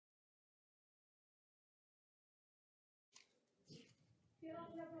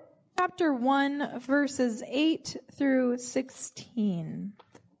Chapter 1, verses 8 through 16.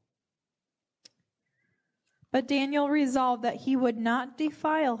 But Daniel resolved that he would not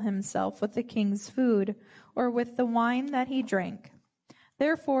defile himself with the king's food or with the wine that he drank.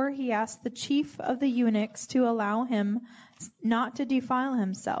 Therefore he asked the chief of the eunuchs to allow him not to defile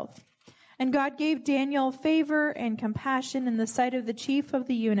himself. And God gave Daniel favor and compassion in the sight of the chief of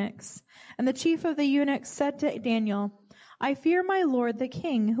the eunuchs. And the chief of the eunuchs said to Daniel, I fear my lord the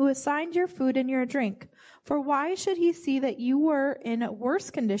king, who assigned your food and your drink. For why should he see that you were in a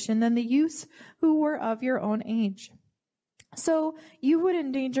worse condition than the youths who were of your own age? So you would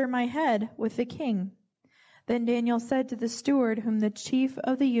endanger my head with the king. Then Daniel said to the steward whom the chief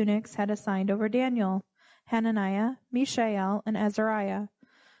of the eunuchs had assigned over Daniel, Hananiah, Mishael, and Azariah,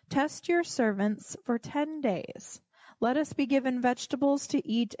 test your servants for 10 days. Let us be given vegetables to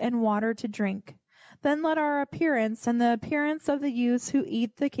eat and water to drink. Then let our appearance and the appearance of the youths who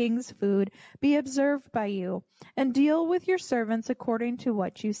eat the king's food be observed by you, and deal with your servants according to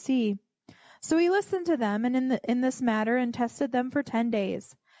what you see. So he listened to them and in this matter and tested them for 10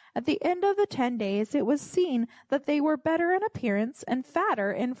 days. At the end of the 10 days it was seen that they were better in appearance and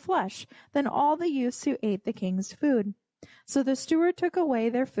fatter in flesh than all the youths who ate the king's food. So the steward took away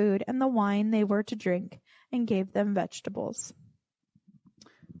their food and the wine they were to drink, and gave them vegetables.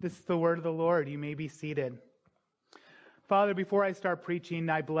 This is the word of the Lord. You may be seated. Father, before I start preaching,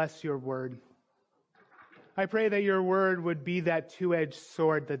 I bless your word. I pray that your word would be that two-edged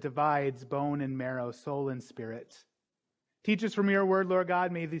sword that divides bone and marrow, soul and spirit. Teach us from your word, Lord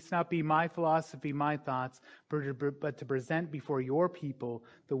God. May this not be my philosophy, my thoughts, but to present before your people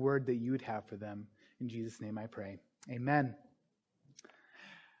the word that you'd have for them. In Jesus' name I pray. Amen.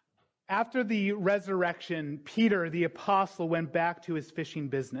 After the resurrection, Peter, the apostle, went back to his fishing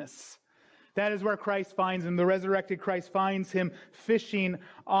business. That is where Christ finds him. The resurrected Christ finds him fishing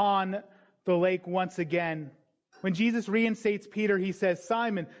on the lake once again. When Jesus reinstates Peter, he says,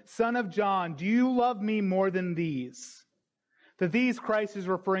 Simon, son of John, do you love me more than these? The these Christ is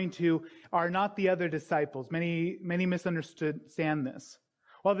referring to are not the other disciples. Many misunderstand this.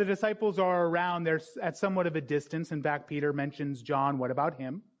 While the disciples are around, they're at somewhat of a distance. In fact, Peter mentions John. What about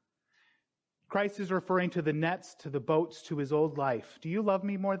him? Christ is referring to the nets, to the boats, to his old life. Do you love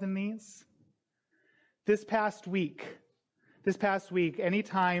me more than these? This past week,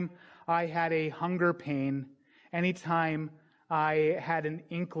 anytime I had a hunger pain, anytime I had an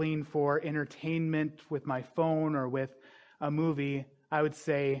inkling for entertainment with my phone or with a movie, I would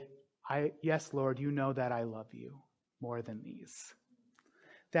say, yes, Lord, you know that I love you more than these.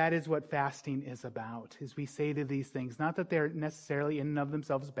 That is what fasting is about, is we say to these things, not that they're necessarily in and of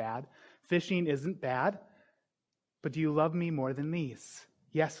themselves bad. Fishing isn't bad, but do you love me more than these?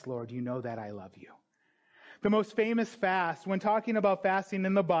 Yes, Lord, you know that I love you. The most famous fast, when talking about fasting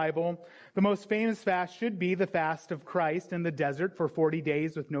in the Bible, the most famous fast should be the fast of Christ in the desert for 40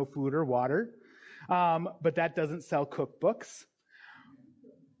 days with no food or water. But that doesn't sell cookbooks.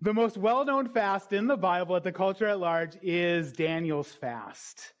 The most well-known fast in the Bible at the culture at large is Daniel's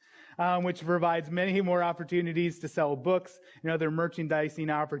fast, which provides many more opportunities to sell books and other merchandising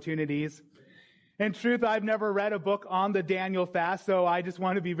opportunities. In truth, I've never read a book on the Daniel fast, so I just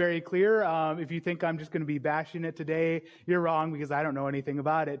want to be very clear. If you think I'm just going to be bashing it today, you're wrong, because I don't know anything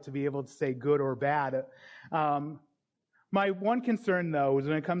about it to be able to say good or bad. My one concern, though, is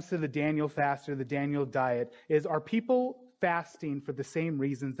when it comes to the Daniel fast or the Daniel diet, is are people fasting for the same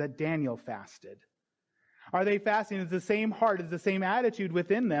reasons that Daniel fasted? Are they fasting with the same heart, is the same attitude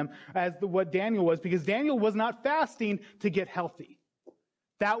within them as what Daniel was? Because Daniel was not fasting to get healthy.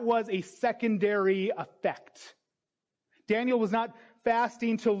 That was a secondary effect. Daniel was not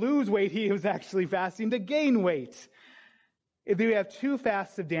fasting to lose weight. He was actually fasting to gain weight. We have two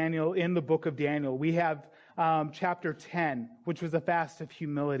fasts of Daniel in the book of Daniel. We have chapter 10, which was a fast of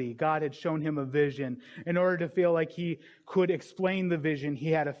humility. God had shown him a vision. In order to feel like he could explain the vision,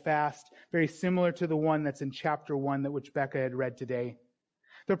 he had a fast very similar to the one that's in chapter 1, which Becca had read today.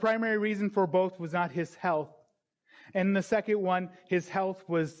 The primary reason for both was not his health. And the second one, his health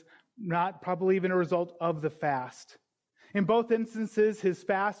was not probably even a result of the fast. In both instances, his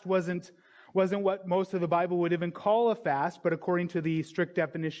fast wasn't what most of the Bible would even call a fast, but according to the strict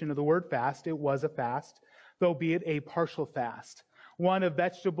definition of the word fast, it was a fast, though be it a partial fast, one of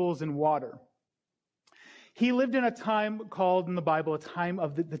vegetables and water. He lived in a time called in the Bible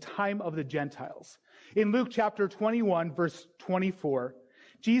the time of the Gentiles. In Luke chapter 21, verse 24,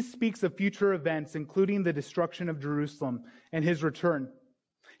 Jesus speaks of future events, including the destruction of Jerusalem and his return.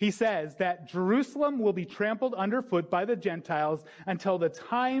 He says that Jerusalem will be trampled underfoot by the Gentiles until the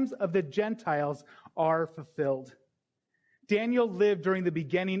times of the Gentiles are fulfilled. Daniel lived during the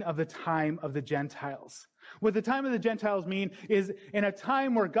beginning of the time of the Gentiles. What the time of the Gentiles mean is in a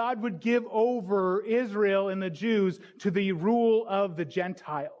time where God would give over Israel and the Jews to the rule of the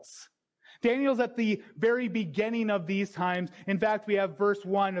Gentiles. Daniel's at the very beginning of these times. In fact, we have verse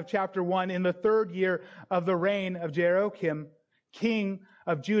 1 of chapter 1. In the 3rd year of the reign of Jehoiakim, king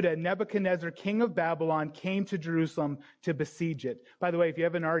of Judah, Nebuchadnezzar, king of Babylon, came to Jerusalem to besiege it. By the way, if you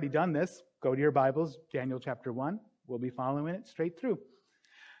haven't already done this, go to your Bibles, Daniel chapter 1. We'll be following it straight through.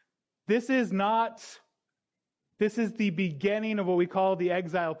 This is the beginning of what we call the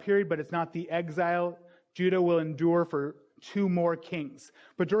exile period, but it's not the exile. Judah will endure for 2 more kings.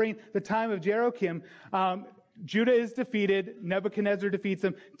 But during the time of Jehoiakim, Judah is defeated. Nebuchadnezzar defeats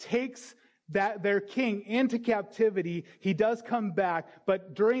him, takes their king into captivity. He does come back,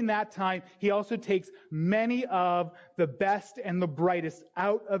 but during that time, he also takes many of the best and the brightest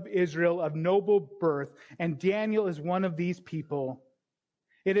out of Israel of noble birth, and Daniel is one of these people.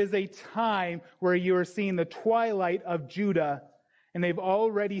 It is a time where you are seeing the twilight of Judah, and they've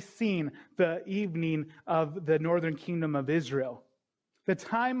already seen the evening of the northern kingdom of Israel. The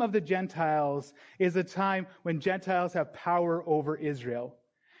time of the Gentiles is a time when Gentiles have power over Israel.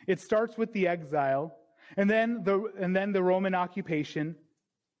 It starts with the exile, and then the Roman occupation,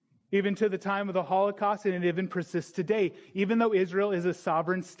 even to the time of the Holocaust, and it even persists today, even though Israel is a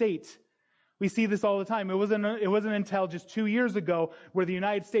sovereign state. We see this all the time. It wasn't until just 2 years ago where the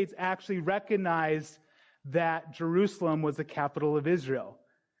United States actually recognized that Jerusalem was the capital of Israel.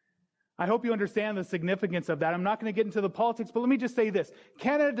 I hope you understand the significance of that. I'm not going to get into the politics, but let me just say this.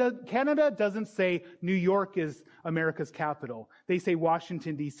 Canada doesn't say New York is America's capital. They say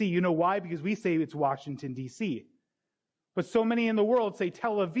Washington, D.C. You know why? Because we say it's Washington, D.C. But so many in the world say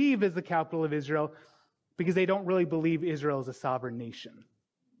Tel Aviv is the capital of Israel because they don't really believe Israel is a sovereign nation.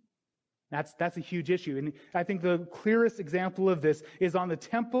 That's a huge issue. And I think the clearest example of this is on the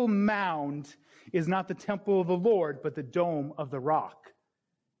Temple Mount is not the temple of the Lord, but the Dome of the Rock,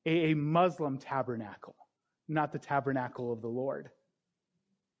 a Muslim tabernacle, not the tabernacle of the Lord.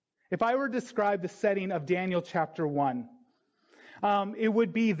 If I were to describe the setting of Daniel chapter 1, it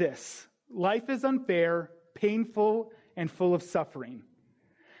would be this. Life is unfair, painful, and full of suffering.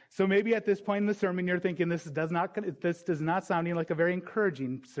 So maybe at this point in the sermon, you're thinking, this does not sounding like a very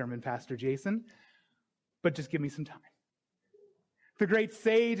encouraging sermon, Pastor Jason, but just give me some time. The great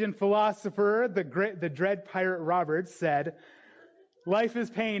sage and philosopher, the dread pirate Roberts said, "Life is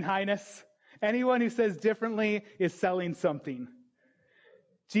pain, Highness. Anyone who says differently is selling something."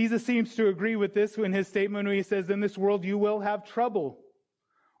 Jesus seems to agree with this in his statement when he says, "In this world you will have trouble."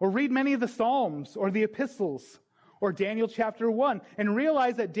 Or read many of the Psalms or the epistles or Daniel chapter 1 and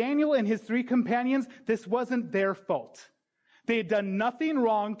realize that Daniel and his 3 companions, this wasn't their fault. They had done nothing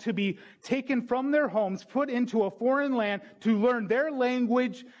wrong to be taken from their homes, put into a foreign land to learn their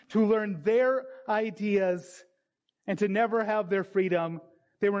language, to learn their ideas, and to never have their freedom.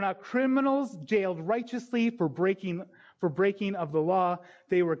 They were not criminals jailed righteously for breaking of the law.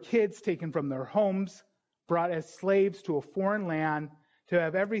 They were kids taken from their homes, brought as slaves to a foreign land, to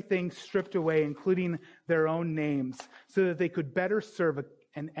have everything stripped away, including their own names, so that they could better serve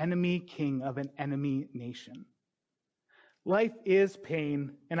an enemy king of an enemy nation. Life is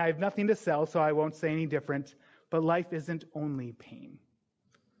pain, and I have nothing to sell, so I won't say any different, but life isn't only pain.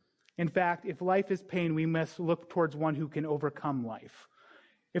 In fact, if life is pain, we must look towards one who can overcome life.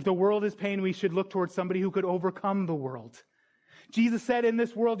 If the world is pain, we should look towards somebody who could overcome the world. Jesus said, "In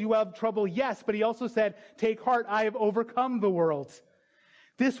this world you have trouble," yes, but he also said, "Take heart, I have overcome the world."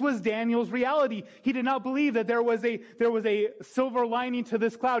 This was Daniel's reality. He did not believe that there was a silver lining to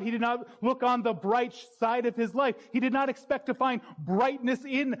this cloud. He did not look on the bright side of his life. He did not expect to find brightness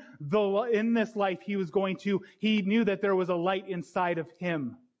in this life he knew that there was a light inside of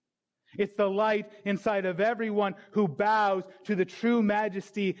him. It's the light inside of everyone who bows to the true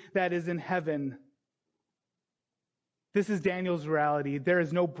majesty that is in heaven. This is Daniel's reality. There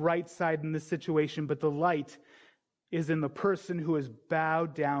is no bright side in this situation, but the light is in the person who is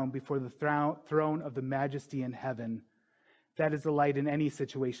bowed down before the throne of the majesty in heaven. That is the light in any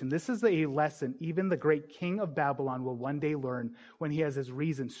situation. This is a lesson even the great king of Babylon will one day learn when he has his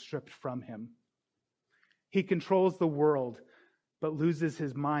reason stripped from him. He controls the world, but loses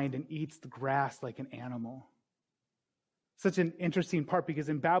his mind and eats the grass like an animal. Such an interesting part, because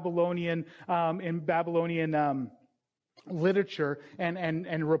in Babylonian literature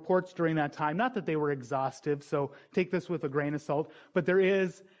and reports during that time, not that they were exhaustive, so take this with a grain of salt, but there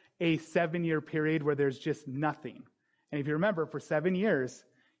is a 7-year period where there's just nothing. And if you remember, for 7 years,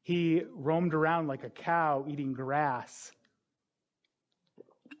 he roamed around like a cow eating grass.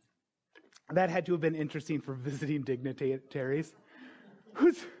 That had to have been interesting for visiting dignitaries.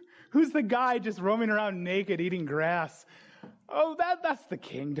 Who's the guy just roaming around naked eating grass? Oh, that's the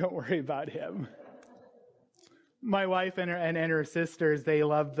king. Don't worry about him. My wife and her sisters, they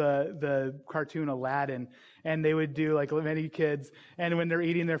love the cartoon Aladdin, and they would do like many kids. And when they're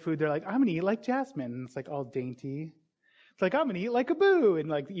eating their food, they're like, "I'm gonna eat like Jasmine." And it's like all dainty. It's like, "I'm gonna eat like Abu," and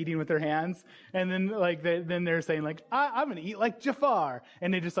like eating with their hands. And then like then they're saying like, "I'm gonna eat like Jafar,"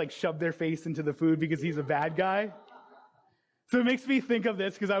 and they just like shove their face into the food because he's a bad guy. So it makes me think of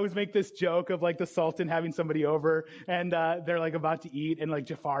this because I always make this joke of like the Sultan having somebody over and they're like about to eat and like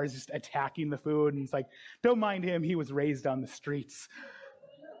Jafar is just attacking the food and it's like, don't mind him, he was raised on the streets.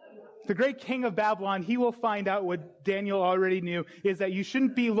 The great king of Babylon, he will find out what Daniel already knew, is that you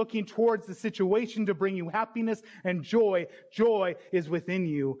shouldn't be looking towards the situation to bring you happiness and joy. Joy is within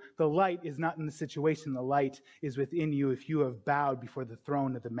you. The light is not in the situation. The light is within you if you have bowed before the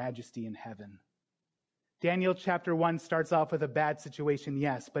throne of the majesty in heaven. Daniel chapter 1 starts off with a bad situation,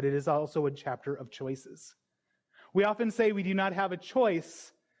 yes, but it is also a chapter of choices. We often say we do not have a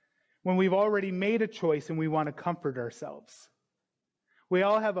choice when we've already made a choice and we want to comfort ourselves. We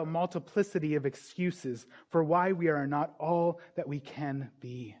all have a multiplicity of excuses for why we are not all that we can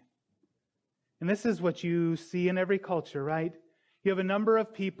be. And this is what you see in every culture, right? You have a number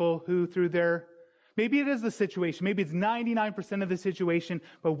of people who through their maybe it is the situation. Maybe it's 99% of the situation,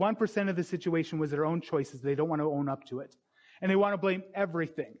 but 1% of the situation was their own choices. They don't want to own up to it. And they want to blame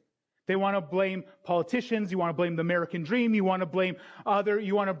everything. They want to blame politicians. You want to blame the American dream. You want to blame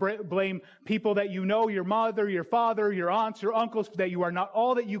blame people that you know, your mother, your father, your aunts, your uncles, that you are not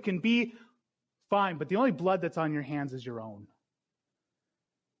all that you can be. Fine, but the only blood that's on your hands is your own.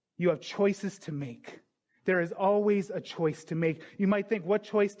 You have choices to make. There is always a choice to make. You might think, what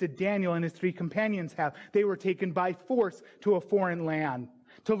choice did Daniel and his 3 companions have? They were taken by force to a foreign land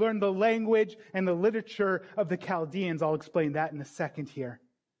to learn the language and the literature of the Chaldeans. I'll explain that in a second here.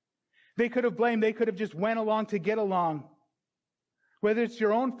 They could have just went along to get along. Whether it's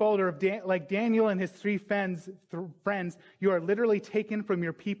your own fault or like Daniel and his 3 friends, you are literally taken from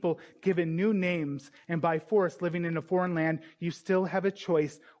your people, given new names, and by force living in a foreign land, you still have a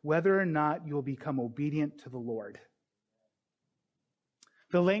choice whether or not you will become obedient to the Lord.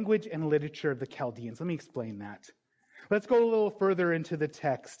 The language and literature of the Chaldeans. Let me explain that. Let's go a little further into the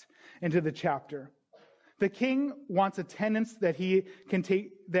text, into the chapter. The king wants a tenants that he can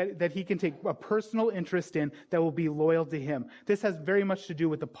take a personal interest in that will be loyal to him. This has very much to do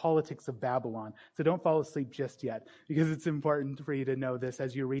with the politics of Babylon. So don't fall asleep just yet, because it's important for you to know this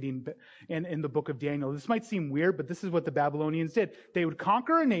as you're reading in the book of Daniel. This might seem weird, but this is what the Babylonians did. They would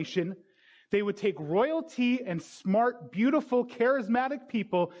conquer a nation. They would take royalty and smart, beautiful, charismatic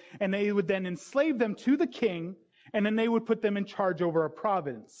people, and they would then enslave them to the king, and then they would put them in charge over a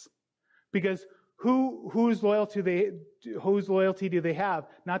province. Because whose loyalty do they have?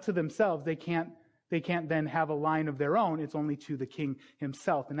 Not to themselves. They can't then have a line of their own. It's only to the king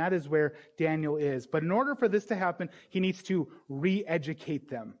himself. And that is where Daniel is. But in order for this to happen, he needs to re-educate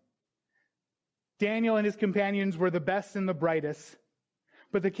them. Daniel and his companions were the best and the brightest,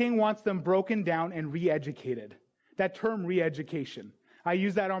 but the king wants them broken down and re-educated. That term, re-education, I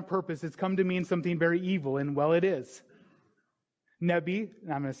use that on purpose. It's come to mean something very evil, and well, it is. Nebi,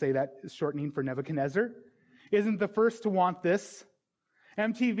 and I'm going to say that is shortening for Nebuchadnezzar, isn't the first to want this.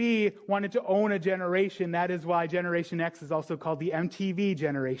 MTV wanted to own a generation. That is why Generation X is also called the MTV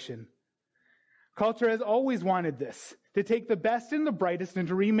generation. Culture has always wanted this, to take the best and the brightest and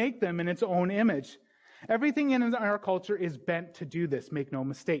to remake them in its own image. Everything in our culture is bent to do this, make no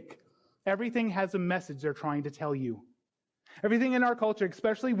mistake. Everything has a message they're trying to tell you. Everything in our culture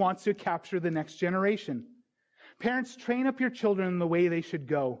especially wants to capture the next generation. Parents, train up your children in the way they should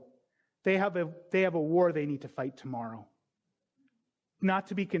go. They have a war they need to fight tomorrow. Not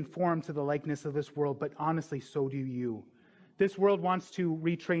to be conformed to the likeness of this world, but honestly, so do you. This world wants to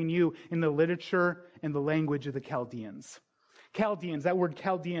retrain you in the literature and the language of the Chaldeans. Chaldeans, that word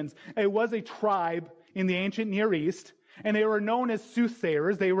Chaldeans, it was a tribe in the ancient Near East, and they were known as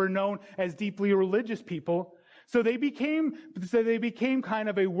soothsayers. They were known as deeply religious people. So they became kind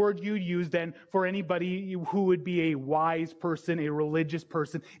of a word you use then for anybody who would be a wise person, a religious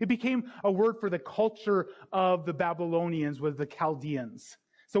person. It became a word for the culture of the Babylonians, was the Chaldeans.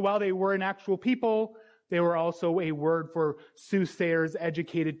 So while they were an actual people, they were also a word for soothsayers,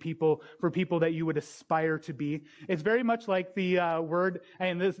 educated people, for people that you would aspire to be. It's very much like the word,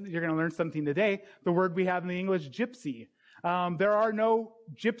 and this you're going to learn something today, the word we have in the English, gypsy. There are no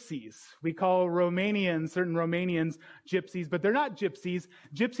gypsies. We call certain Romanians gypsies, but they're not gypsies.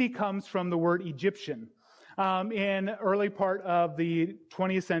 Gypsy comes from the word Egyptian. In early part of the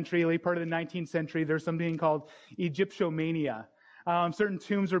 20th century, late part of the 19th century, there's something called Egyptomania. Certain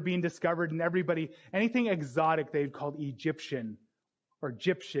tombs were being discovered, and anything exotic they called Egyptian, or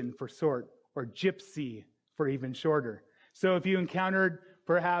Egyptian for short, or gypsy for even shorter. So if you encountered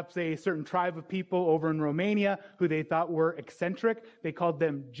perhaps a certain tribe of people over in Romania who they thought were eccentric, they called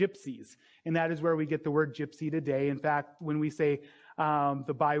them gypsies. And that is where we get the word gypsy today. In fact, when we say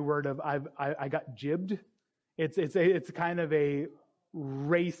the byword of I got jibbed, it's kind of a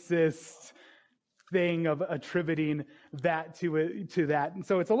racist thing of attributing that to that. And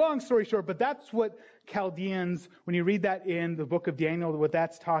so it's a long story short, but that's what Chaldeans, when you read that in the book of Daniel, what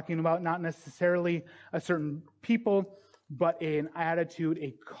that's talking about, not necessarily a certain people, but an attitude,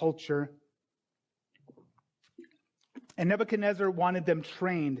 a culture. And Nebuchadnezzar wanted them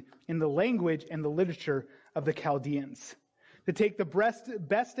trained in the language and the literature of the Chaldeans, to take the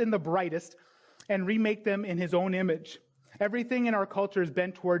best and the brightest and remake them in his own image. Everything in our culture is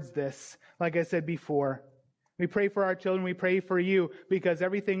bent towards this, like I said before. We pray for our children, we pray for you, because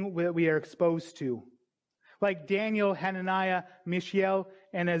everything that we are exposed to. Like Daniel, Hananiah, Mishael,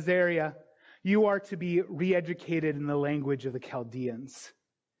 and Azariah, you are to be re-educated in the language of the Chaldeans.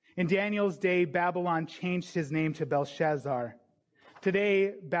 In Daniel's day, Babylon changed his name to Belshazzar.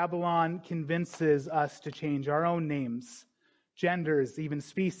 Today, Babylon convinces us to change our own names, genders, even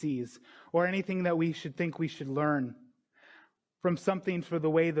species, or anything that we should think we should learn from something for the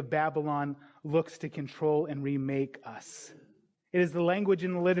way the Babylon looks to control and remake us. It is the language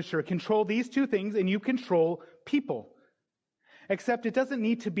and the literature. Control these two things and you control people. Except it doesn't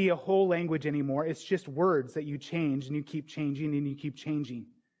need to be a whole language anymore. It's just words that you change and you keep changing and you keep changing.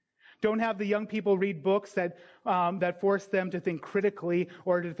 Don't have the young people read books that force them to think critically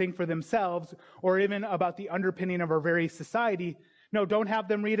or to think for themselves or even about the underpinning of our very society. No, don't have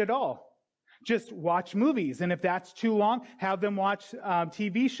them read at all. Just watch movies. And if that's too long, have them watch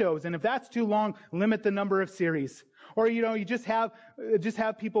TV shows. And if that's too long, limit the number of series. Or, you just have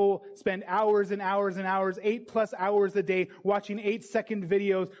people spend hours and hours and hours, 8+ hours a day watching 8-second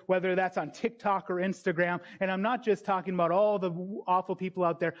videos, whether that's on TikTok or Instagram. And I'm not just talking about all the awful people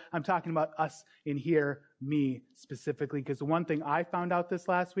out there. I'm talking about us in here, me specifically. Because the one thing I found out this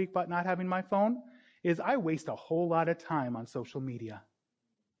last week about not having my phone is I waste a whole lot of time on social media.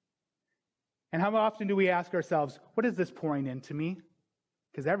 And how often do we ask ourselves, what is this pouring into me?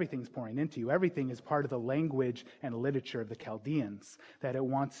 Because everything's pouring into you. Everything is part of the language and literature of the Chaldeans that it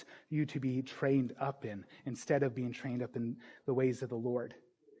wants you to be trained up in instead of being trained up in the ways of the Lord.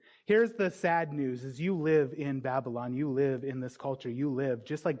 Here's the sad news, is you live in Babylon. You live in this culture. You live,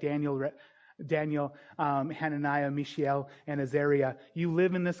 just like Daniel, Hananiah, Mishael, and Azariah. You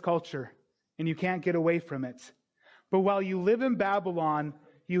live in this culture, and you can't get away from it. But while you live in Babylon,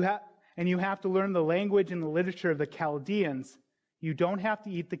 you have to learn the language and the literature of the Chaldeans. You don't have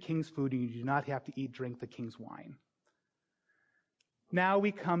to eat the king's food, and you do not have to drink the king's wine. Now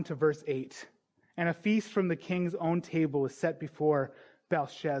we come to verse 8. And a feast from the king's own table is set before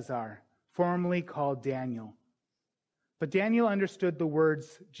Belshazzar, formerly called Daniel. But Daniel understood the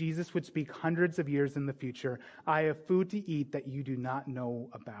words Jesus would speak hundreds of years in the future. I have food to eat that you do not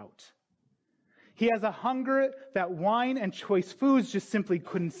know about. He has a hunger that wine and choice foods just simply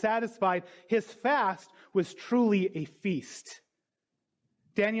couldn't satisfy. His fast was truly a feast.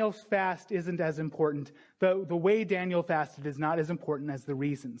 Daniel's fast isn't as important. The way Daniel fasted is not as important as the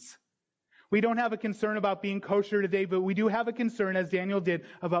reasons. We don't have a concern about being kosher today, but we do have a concern, as Daniel did,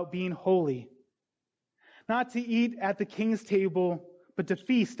 about being holy. Not to eat at the king's table, but to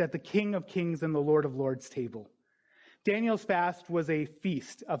feast at the King of Kings and the Lord of Lords table. Daniel's fast was a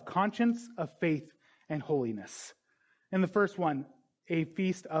feast of conscience, of faith, and holiness. And the first one, a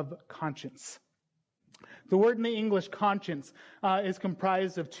feast of conscience. The word in the English conscience is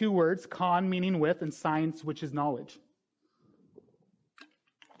comprised of two words, con meaning with, and science, which is knowledge.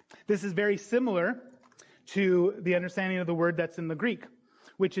 This is very similar to the understanding of the word that's in the Greek,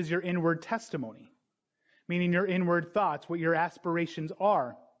 which is your inward testimony, meaning your inward thoughts, what your aspirations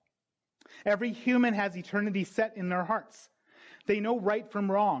are. Every human has eternity set in their hearts. They know right from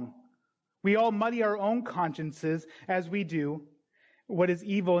wrong. We all muddy our own consciences as we do what is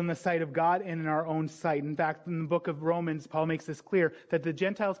evil in the sight of God and in our own sight. In fact, in the book of Romans, Paul makes this clear that the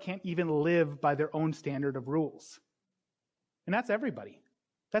Gentiles can't even live by their own standard of rules. And that's everybody.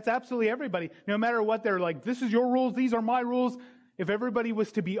 That's absolutely everybody. No matter what they're like, this is your rules, these are my rules. If everybody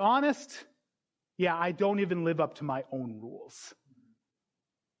was to be honest, I don't even live up to my own rules.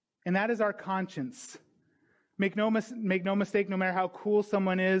 And that is our conscience. Make no mistake, no matter how cool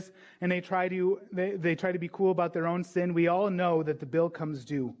someone is, and they try to be cool about their own sin, we all know that the bill comes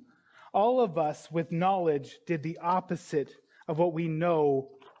due. All of us with knowledge did the opposite of what we know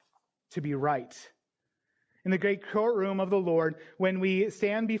to be right. In the great courtroom of the Lord, when we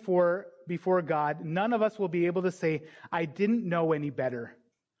stand before God, none of us will be able to say, I didn't know any better.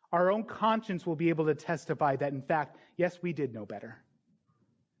 Our own conscience will be able to testify that, in fact, yes, we did know better.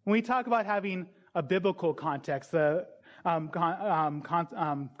 When we talk about having a biblical context,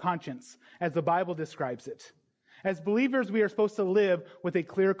 conscience, as the Bible describes it, as believers, we are supposed to live with a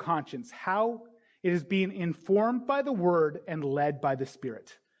clear conscience. How? It is being informed by the Word and led by the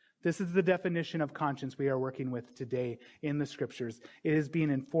Spirit. This is the definition of conscience we are working with today in the Scriptures. It is being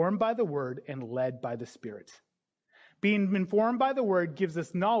informed by the Word and led by the Spirit. Being informed by the Word gives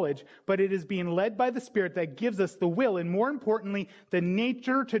us knowledge, but it is being led by the Spirit that gives us the will, and more importantly, the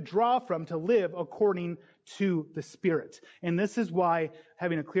nature to draw from, to live according to the Spirit. And this is why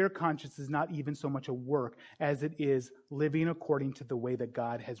having a clear conscience is not even so much a work as it is living according to the way that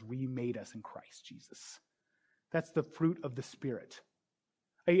God has remade us in Christ Jesus. That's the fruit of the Spirit.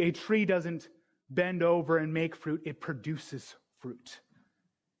 A tree doesn't bend over and make fruit, it produces fruit.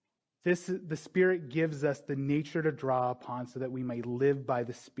 The Spirit gives us the nature to draw upon so that we may live by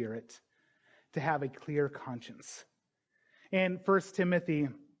the Spirit, to have a clear conscience. In 1 Timothy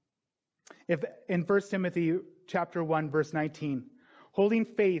chapter 1, verse 19, holding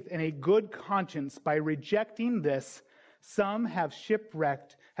faith and a good conscience by rejecting this, some have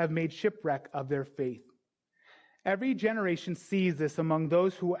made shipwreck of their faith. Every generation sees this among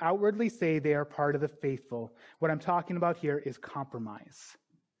those who outwardly say they are part of the faithful. What I'm talking about here is compromise.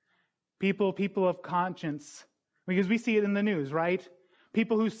 People of conscience, because we see it in the news, right?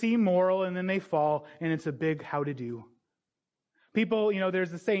 People who seem moral and then they fall, and it's a big how to do. People,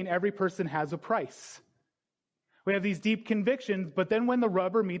 there's a saying, every person has a price. We have these deep convictions, but then when the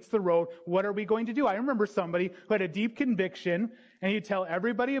rubber meets the road, what are we going to do? I remember somebody who had a deep conviction, and he'd tell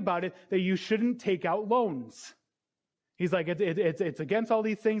everybody about it, that you shouldn't take out loans. He's like, it's against all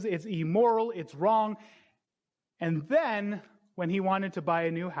these things, it's immoral, it's wrong. And then, when he wanted to buy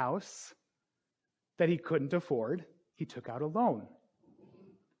a new house that he couldn't afford, he took out a loan.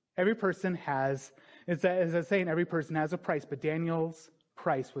 Every person has, as I say, every person has a price, but Daniel's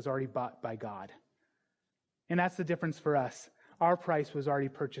price was already bought by God. And that's the difference for us. Our price was already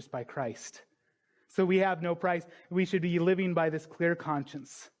purchased by Christ. So we have no price. We should be living by this clear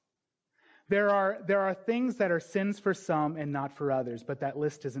conscience. There are things that are sins for some and not for others, but that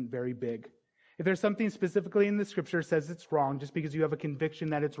list isn't very big. If there's something specifically in the Scripture that says it's wrong, just because you have a conviction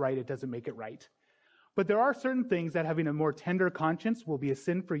that it's right, it doesn't make it right. But there are certain things that having a more tender conscience will be a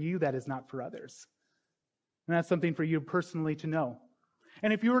sin for you that is not for others. And that's something for you personally to know.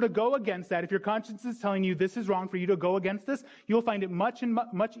 And if you were to go against that, if your conscience is telling you this is wrong for you to go against this, you'll find it much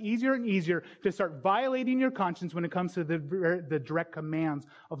easier and easier to start violating your conscience when it comes to the direct commands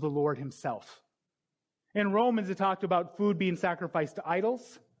of the Lord himself. In Romans, it talked about food being sacrificed to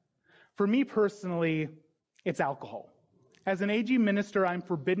idols. For me personally, it's alcohol. As an AG minister, I'm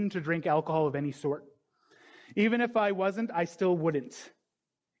forbidden to drink alcohol of any sort. Even if I wasn't, I still wouldn't.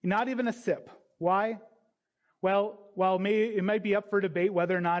 Not even a sip. Why? Well, while it might be up for debate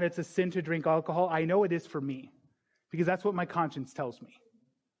whether or not it's a sin to drink alcohol, I know it is for me, because that's what my conscience tells me.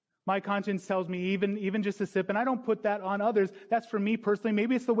 My conscience tells me even just a sip, and I don't put that on others. That's for me personally.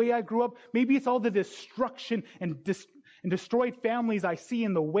 Maybe it's the way I grew up. Maybe it's all the destruction and destroyed families I see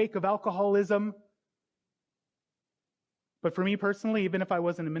in the wake of alcoholism. But for me personally, even if I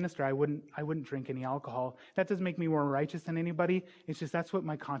wasn't a minister, I wouldn't drink any alcohol. That doesn't make me more righteous than anybody. It's just that's what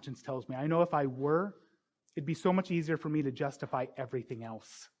my conscience tells me. I know if I were, it'd be so much easier for me to justify everything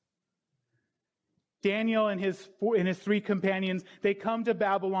else. Daniel and his three companions, they come to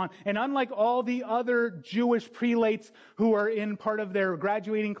Babylon, and unlike all the other Jewish prelates who are in part of their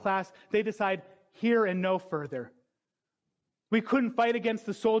graduating class, they decide here and no further. We couldn't fight against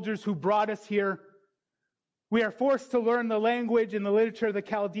the soldiers who brought us here. We are forced to learn the language and the literature of the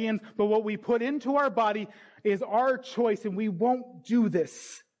Chaldeans, but what we put into our body is our choice, and we won't do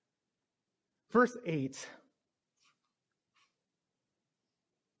this. Verse 8.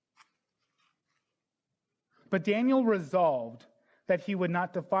 But Daniel resolved that he would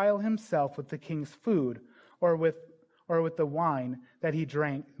not defile himself with the king's food or with the wine that he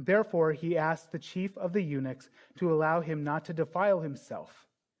drank. Therefore, he asked the chief of the eunuchs to allow him not to defile himself.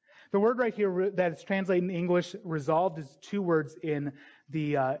 The word right here that is translated in English, resolved, is two words in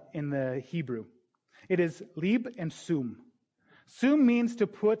the Hebrew. It is lib and sum. Sum means to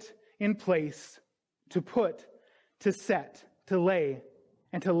put in place, to put, to set, to lay,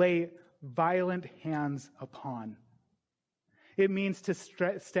 and to lay violent hands upon. It means to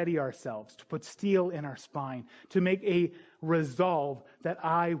steady ourselves, to put steel in our spine, to make a resolve that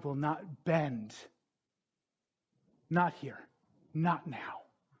I will not bend. Not here, not now.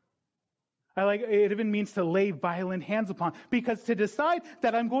 It even means to lay violent hands upon, because to decide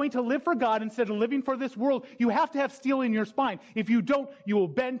that I'm going to live for God instead of living for this world, you have to have steel in your spine. If you don't, you will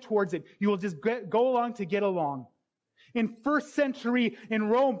bend towards it. You will just go along to get along. In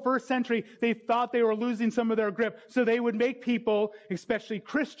Rome, first century, they thought they were losing some of their grip, so they would make people, especially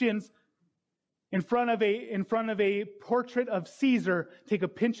Christians, in front of a portrait of Caesar, take a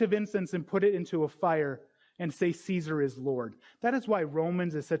pinch of incense and put it into a fire and say Caesar is Lord. That is why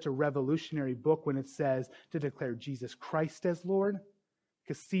Romans is such a revolutionary book when it says to declare Jesus Christ as Lord,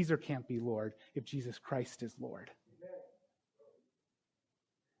 because Caesar can't be Lord if Jesus Christ is Lord.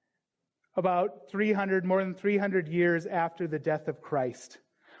 About more than 300 years after the death of Christ,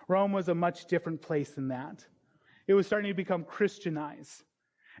 Rome was a much different place than that. It was starting to become Christianized.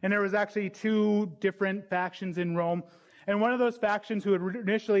 And there was actually two different factions in Rome. And one of those factions who had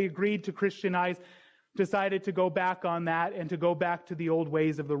initially agreed to Christianize decided to go back on that and to go back to the old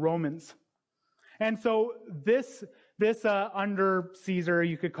ways of the Romans. And so this under Caesar,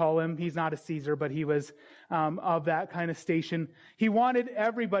 you could call him, he's not a Caesar, but he was of that kind of station. He wanted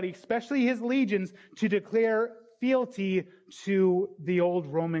everybody, especially his legions, to declare fealty to the old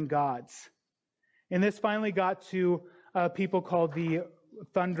Roman gods. And this finally got to people called the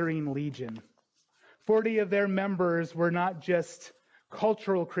Thundering Legion. 40 of their members were not just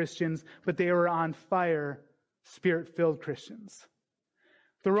cultural Christians, but they were on fire, Spirit-filled Christians.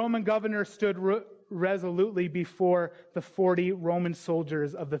 The Roman governor stood resolutely before the 40 Roman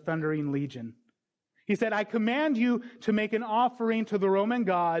soldiers of the Thundering Legion. He said, I command you to make an offering to the Roman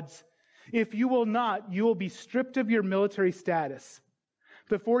gods. If you will not, you will be stripped of your military status.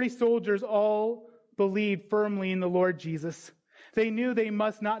 The 40 soldiers all believed firmly in the Lord Jesus. They knew they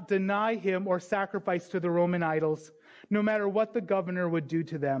must not deny him or sacrifice to the Roman idols, no matter what the governor would do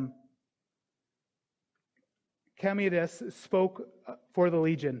to them. Commodus spoke for the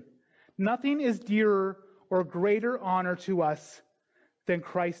legion. Nothing is dearer or greater honor to us than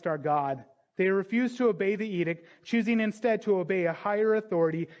Christ our God. They refused to obey the edict, choosing instead to obey a higher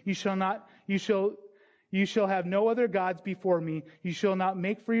authority. You shall have no other gods before me. You shall not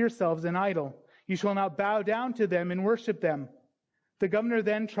make for yourselves an idol. You shall not bow down to them and worship them. The governor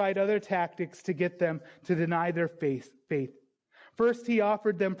then tried other tactics to get them to deny their faith. First, he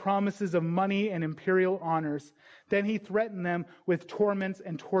offered them promises of money and imperial honors. Then he threatened them with torments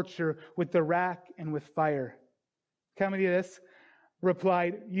and torture, with the rack and with fire. Commodus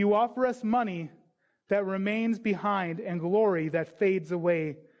replied, you offer us money that remains behind and glory that fades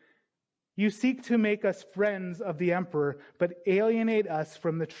away. You seek to make us friends of the emperor, but alienate us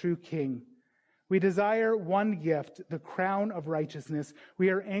from the true king. We desire one gift, the crown of righteousness. We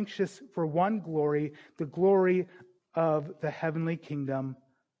are anxious for one glory, the glory of the heavenly kingdom.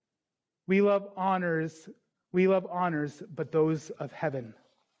 We love honors, but those of heaven.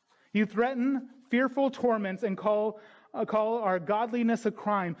 You threaten fearful torments and call our godliness a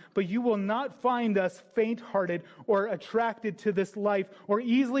crime, but you will not find us faint-hearted or attracted to this life or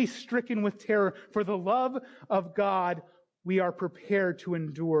easily stricken with terror. For the love of God, we are prepared to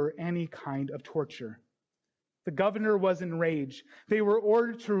endure any kind of torture. The governor was enraged. They were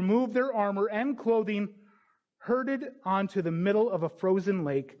ordered to remove their armor and clothing, herded onto the middle of a frozen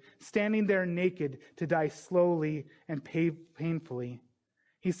lake, standing there naked to die slowly and painfully.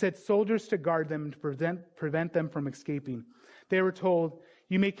 He set soldiers to guard them and to prevent them from escaping. They were told,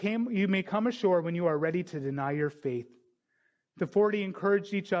 you may come ashore when you are ready to deny your faith. The 40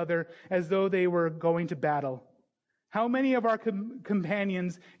 encouraged each other as though they were going to battle. How many of our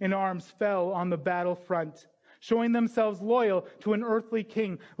companions in arms fell on the battlefront, showing themselves loyal to an earthly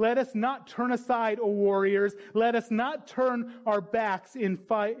king? Let us not turn aside, O warriors. Let us not turn our backs in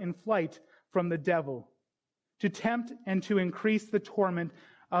flight from the devil. To tempt and to increase the torment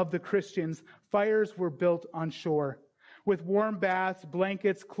of the Christians, fires were built on shore, with warm baths,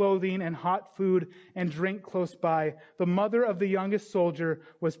 blankets, clothing, and hot food and drink close by. The mother of the youngest soldier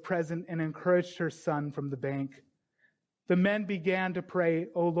was present and encouraged her son from the bank. The men began to pray,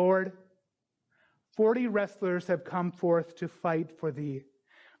 O Lord, 40 wrestlers have come forth to fight for thee.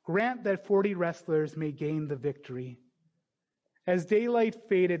 Grant that 40 wrestlers may gain the victory. As daylight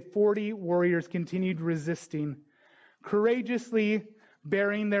faded, 40 warriors continued resisting, courageously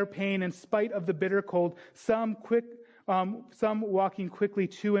bearing their pain in spite of the bitter cold, some walking quickly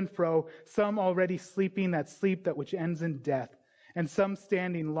to and fro, some already sleeping that sleep that which ends in death. and some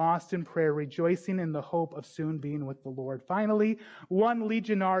standing lost in prayer, rejoicing in the hope of soon being with the Lord. Finally, one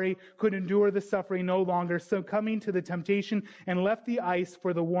legionary could endure the suffering no longer, succumbing to the temptation, and left the ice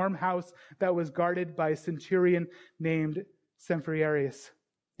for the warm house that was guarded by a centurion named Sempronius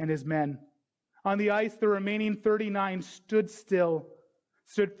and his men. On the ice, the remaining 39 stood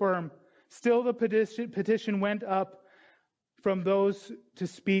firm. Still the petition went up from those to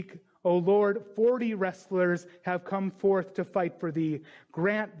speak, O Lord, 40 wrestlers have come forth to fight for thee.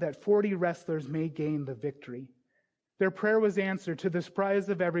 Grant that 40 wrestlers may gain the victory. Their prayer was answered to the surprise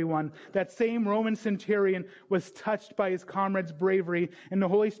of everyone. That same Roman centurion was touched by his comrade's bravery, and the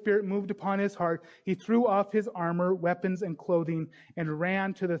Holy Spirit moved upon his heart. He threw off his armor, weapons, and clothing, and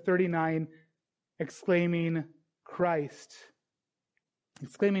ran to the 39, exclaiming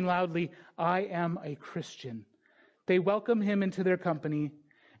loudly, I am a Christian. They welcomed him into their company,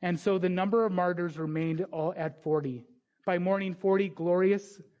 and so the number of martyrs remained all at 40. By morning, 40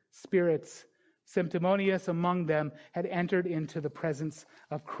 glorious spirits, Sempronius among them, had entered into the presence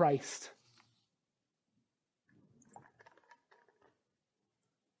of Christ.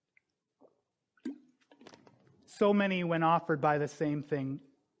 So many, when offered by the same thing,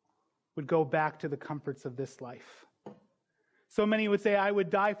 would go back to the comforts of this life. So many would say, I would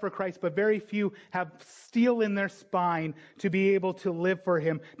die for Christ, but very few have steel in their spine to be able to live for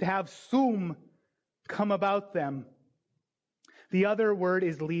him, to have sum come about them. The other word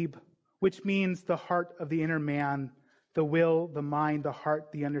is lieb, which means the heart of the inner man, the will, the mind, the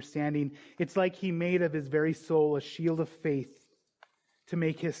heart, the understanding. It's like he made of his very soul a shield of faith to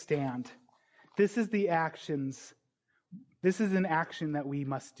make his stand. This is an action that we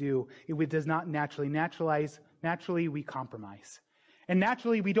must do. It does not naturally we compromise. And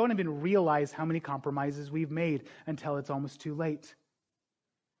naturally, we don't even realize how many compromises we've made until it's almost too late.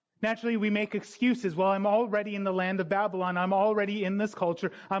 Naturally, we make excuses. Well, I'm already in the land of Babylon. I'm already in this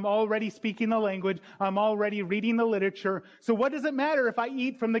culture. I'm already speaking the language. I'm already reading the literature. So what does it matter if I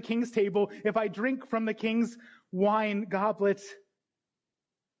eat from the king's table, if I drink from the king's wine goblet?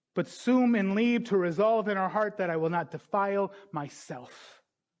 But sum and lieb, to resolve in our heart that I will not defile myself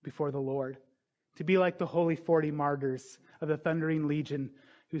before the Lord. To be like the holy 40 martyrs of the Thundering Legion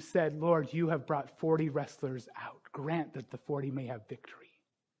who said, Lord, you have brought 40 wrestlers out. Grant that the 40 may have victory.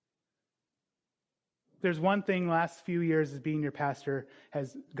 There's one thing last few years as being your pastor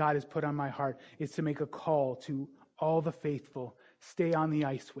God has put on my heart is to make a call to all the faithful. Stay on the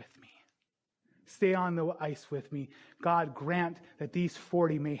ice with me. Stay on the ice with me. God, grant that these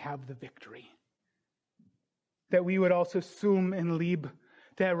 40 may have the victory. That we would also sum and lieb,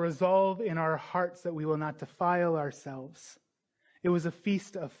 to resolve in our hearts that we will not defile ourselves. It was a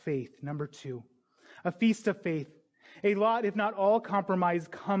feast of faith. Number 2, a feast of faith. A lot, if not all, compromise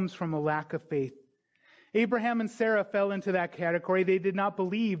comes from a lack of faith. Abraham and Sarah fell into that category. They did not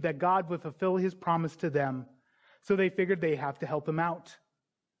believe that God would fulfill his promise to them, so they figured they have to help him out.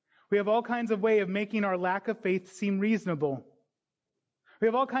 We have all kinds of ways of making our lack of faith seem reasonable. We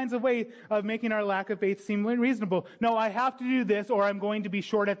have all kinds of ways of making our lack of faith seem reasonable. No, I have to do this or I'm going to be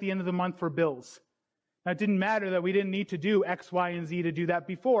short at the end of the month for bills. Now, it didn't matter that we didn't need to do X, Y, and Z to do that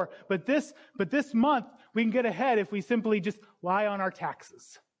before. But this month, we can get ahead if we simply just lie on our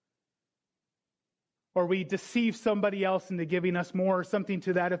taxes. Or we deceive somebody else into giving us more or something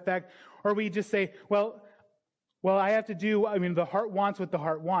to that effect. Or we just say, well, I have to do, the heart wants what the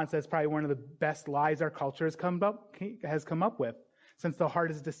heart wants. That's probably one of the best lies our culture has come up with. Since the heart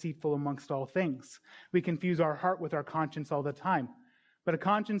is deceitful amongst all things. We confuse our heart with our conscience all the time. But a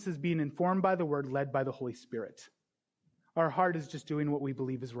conscience is being informed by the word, led by the Holy Spirit. Our heart is just doing what we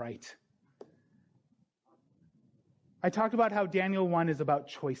believe is right. I talked about how Daniel 1 is about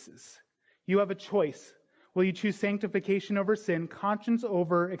choices. You have a choice. Will you choose sanctification over sin, conscience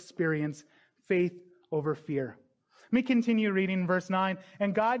over experience, faith over fear? Let me continue reading verse 9.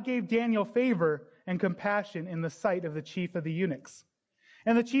 And God gave Daniel favor and compassion in the sight of the chief of the eunuchs.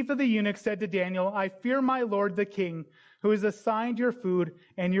 And the chief of the eunuchs said to Daniel, I fear my lord the king, who has assigned your food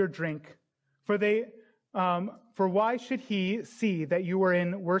and your drink. For why should he see that you are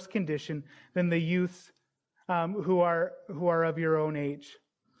in worse condition than the youths who are of your own age?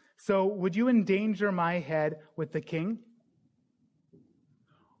 So would you endanger my head with the king?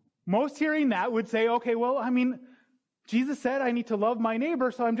 Most hearing that would say, okay, well, Jesus said I need to love my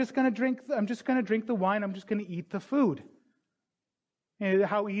neighbor, so I'm just going to drink the wine. I'm just going to eat the food. And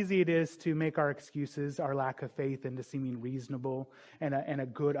how easy it is to make our excuses, our lack of faith, into seeming reasonable and a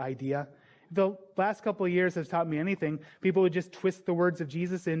good idea. The last couple of years has taught me anything. People would just twist the words of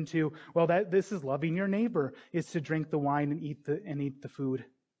Jesus into, well, this is loving your neighbor, is to drink the wine and eat the food.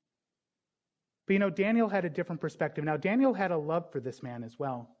 But Daniel had a different perspective. Now, Daniel had a love for this man as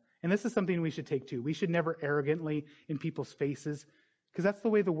well. And this is something we should take too. We should never arrogantly in people's faces, because that's the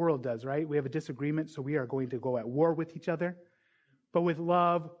way the world does, right? We have a disagreement, so we are going to go at war with each other. But with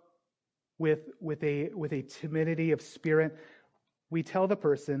love, with a timidity of spirit, we tell the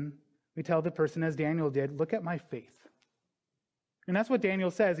person as Daniel did, look at my faith. And that's what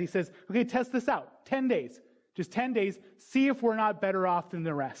Daniel says. He says, okay, test this out. 10 days. Just 10 days. See if we're not better off than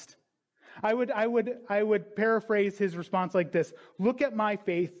the rest. I would paraphrase his response like this. Look at my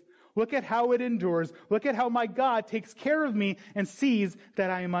faith. Look at how it endures. Look at how my God takes care of me and sees that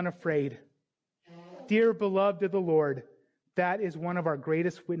I am unafraid. Dear beloved of the Lord, that is one of our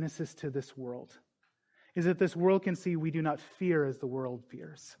greatest witnesses to this world, is that this world can see we do not fear as the world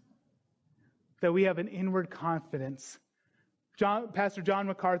fears. That we have an inward confidence. Pastor John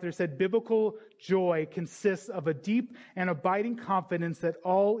MacArthur said, biblical joy consists of a deep and abiding confidence that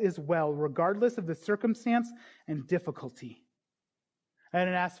all is well, regardless of the circumstance and difficulty. I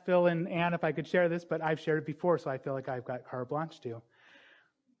hadn't asked Phil and Ann if I could share this, but I've shared it before, so I feel like I've got carte blanche too.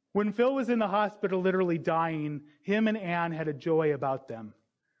 When Phil was in the hospital literally dying, him and Ann had a joy about them.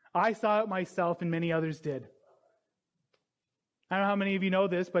 I saw it myself and many others did. I don't know how many of you know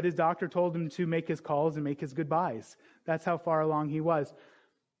this, but his doctor told him to make his calls and make his goodbyes. That's how far along he was.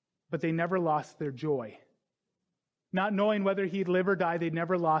 But they never lost their joy. Not knowing whether he'd live or die, they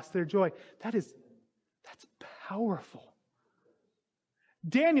never lost their joy. That's powerful.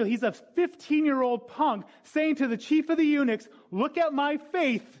 Daniel, he's a 15-year-old punk saying to the chief of the eunuchs, look at my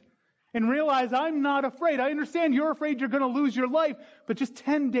faith and realize I'm not afraid. I understand you're afraid you're going to lose your life, but just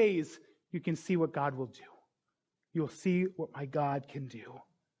 10 days, you can see what God will do. You'll see what my God can do.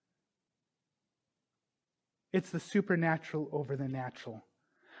 It's the supernatural over the natural.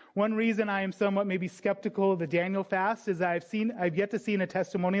 One reason I am somewhat maybe skeptical of the Daniel fast is that I've yet to see a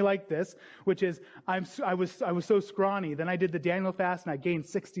testimony like this, which is I was so scrawny. Then I did the Daniel fast and I gained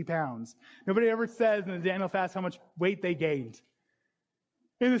 60 pounds. Nobody ever says in the Daniel fast how much weight they gained.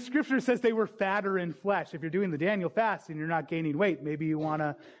 And the scripture says they were fatter in flesh. If you're doing the Daniel fast and you're not gaining weight, maybe you want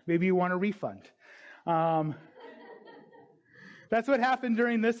a refund. That's what happened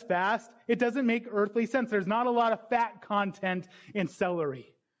during this fast. It doesn't make earthly sense. There's not a lot of fat content in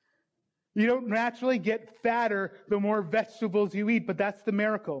celery. You don't naturally get fatter the more vegetables you eat, but that's the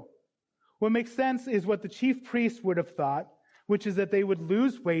miracle. What makes sense is what the chief priests would have thought, which is that they would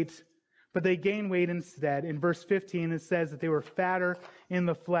lose weight, but they gain weight instead. In verse 15, it says that they were fatter in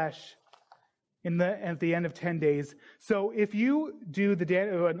the flesh at the end of 10 days. So if you do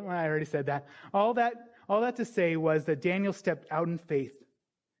I already said that. All that to say was that Daniel stepped out in faith.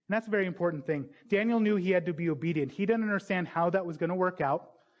 And that's a very important thing. Daniel knew he had to be obedient. He didn't understand how that was going to work out.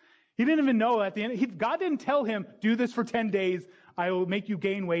 He didn't even know at the end. God didn't tell him, do this for 10 days. I will make you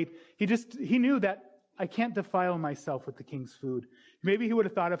gain weight. He knew that I can't defile myself with the king's food. Maybe he would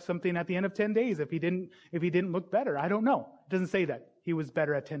have thought of something at the end of 10 days if he didn't look better. I don't know. It doesn't say that he was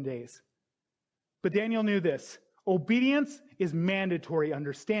better at 10 days. But Daniel knew this. Obedience is mandatory.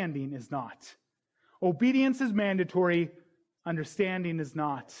 Understanding is not. Obedience is mandatory. Understanding is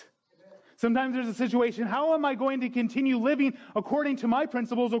not. Sometimes there's a situation, how am I going to continue living according to my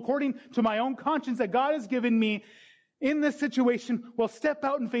principles, according to my own conscience that God has given me in this situation? Well, step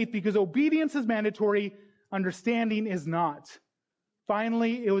out in faith because obedience is mandatory, understanding is not.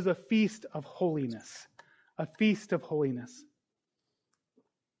 Finally, it was a feast of holiness. A feast of holiness.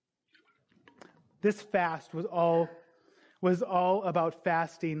 This fast was all about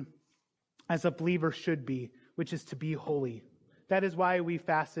fasting as a believer should be, which is to be holy. That is why we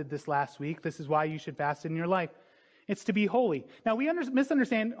fasted this last week. This is why you should fast in your life. It's to be holy. Now, we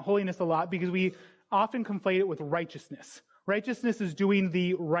misunderstand holiness a lot because we often conflate it with righteousness. Righteousness is doing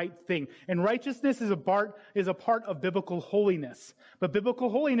the right thing. And righteousness is a part of biblical holiness. But biblical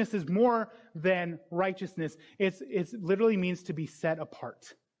holiness is more than righteousness. It literally means to be set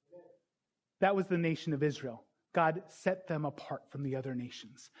apart. That was the nation of Israel. God set them apart from the other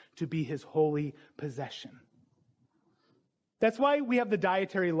nations to be his holy possession. That's why we have the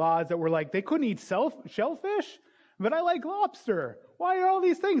dietary laws that were like, they couldn't eat shellfish, but I like lobster. Why are all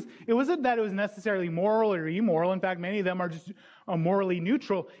these things? It wasn't that it was necessarily moral or immoral. In fact, many of them are just morally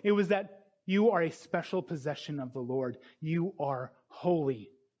neutral. It was that you are a special possession of the Lord. You are holy.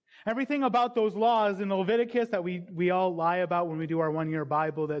 Everything about those laws in Leviticus that we all lie about when we do our one-year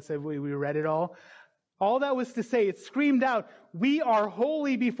Bible that said we read it all that was to say, it screamed out, we are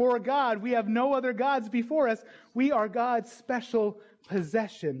holy before God. We have no other gods before us. We are God's special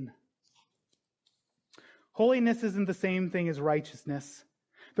possession. Holiness isn't the same thing as righteousness.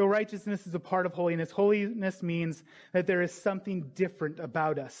 Though righteousness is a part of holiness, holiness means that there is something different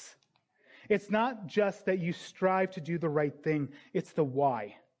about us. It's not just that you strive to do the right thing, it's the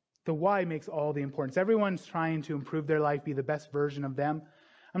why. The why makes all the importance. Everyone's trying to improve their life, be the best version of them.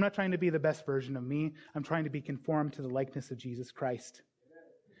 I'm not trying to be the best version of me. I'm trying to be conformed to the likeness of Jesus Christ.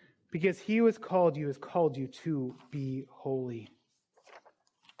 Because he who has called you to be holy.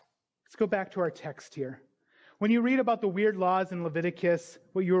 Let's go back to our text here. When you read about the weird laws in Leviticus,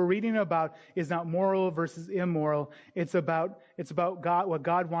 what you are reading about is not moral versus immoral. It's about God, what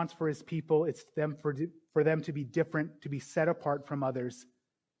God wants for his people. It's for them to be different, to be set apart from others.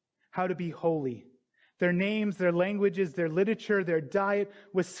 How to be holy. Their names, their languages, their literature, their diet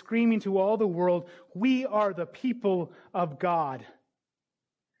was screaming to all the world, we are the people of God.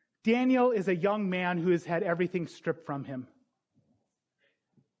 Daniel is a young man who has had everything stripped from him.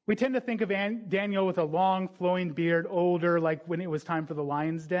 We tend to think of Daniel with a long flowing beard, older, like when it was time for the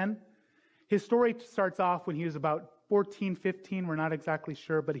lion's den. His story starts off when he was about 14, 15. We're not exactly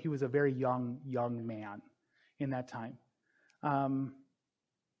sure, but he was a very young man in that time.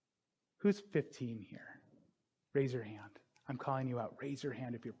 Who's 15 here? Raise your hand. I'm calling you out. Raise your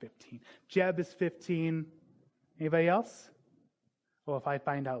hand if you're 15. Jeb is 15. Anybody else? Well, if I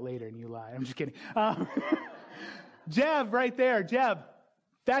find out later and you lie. I'm just kidding. Jeb, right there. Jeb.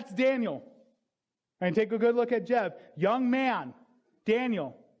 That's Daniel. And take a good look at Jeb. Young man.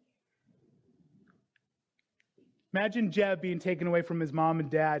 Daniel. Imagine Jeb being taken away from his mom and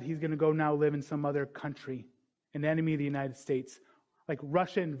dad. He's going to go now live in some other country, an enemy of the United States. Like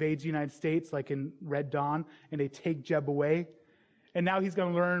Russia invades the United States, like in Red Dawn, and they take Jeb away. And now he's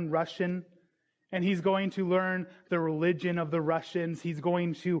going to learn Russian, and he's going to learn the religion of the Russians. He's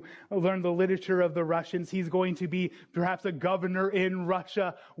going to learn the literature of the Russians. He's going to be perhaps a governor in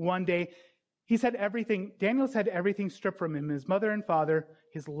Russia one day. He's had everything. Daniel's had everything stripped from him: his mother and father,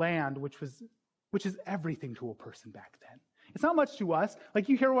 his land, which is everything to a person back then. It's not much to us. Like,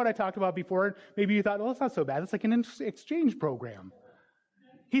 you hear what I talked about before. Maybe you thought, well, it's not so bad. It's like an exchange program.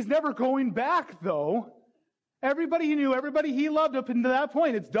 He's never going back, though. Everybody he knew, everybody he loved up until that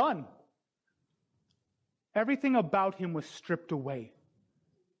point, it's done. Everything about him was stripped away.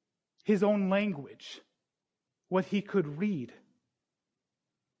 His own language, what he could read.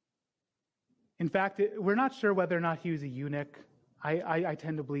 In fact, we're not sure whether or not he was a eunuch. I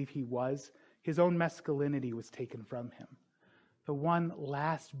tend to believe he was. His own masculinity was taken from him. The one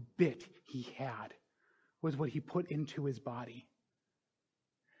last bit he had was what he put into his body.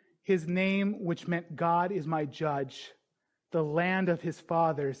 His name, which meant God is my judge, the land of his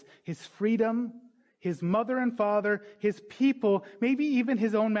fathers, his freedom, his mother and father, his people, maybe even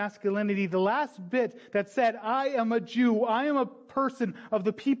his own masculinity, the last bit that said, I am a Jew, I am a person of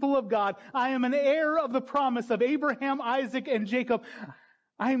the people of God, I am an heir of the promise of Abraham, Isaac, and Jacob.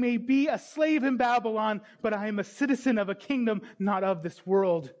 I may be a slave in Babylon, but I am a citizen of a kingdom not of this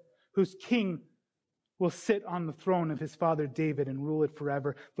world, whose king will sit on the throne of his father David and rule it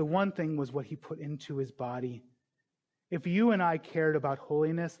forever. The one thing was what he put into his body. If you and I cared about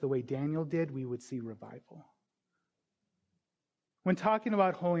holiness the way Daniel did, we would see revival. When talking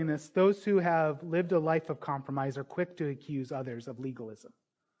about holiness, those who have lived a life of compromise are quick to accuse others of legalism.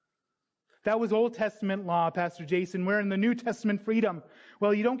 That was Old Testament law, Pastor Jason. We're in the New Testament freedom.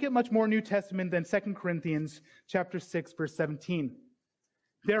 Well, you don't get much more New Testament than 2 Corinthians chapter 6, verse 17.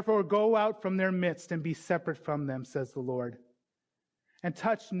 Therefore, go out from their midst and be separate from them, says the Lord, and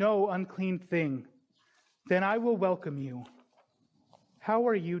touch no unclean thing. Then I will welcome you. How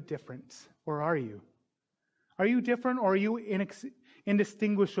are you different? Or are you? Are you different, or are you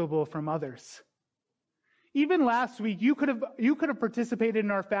indistinguishable from others? Even last week, you could have participated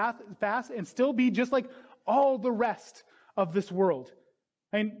in our fast and still be just like all the rest of this world.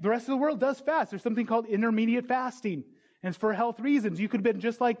 And the rest of the world does fast. There's something called intermediate fasting. And it's for health reasons. You could have been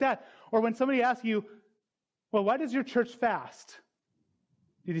just like that. Or when somebody asks you, well, why does your church fast?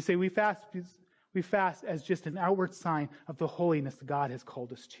 Did you say we fast as just an outward sign of the holiness that God has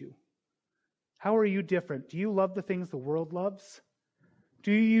called us to? How are you different? Do you love the things the world loves?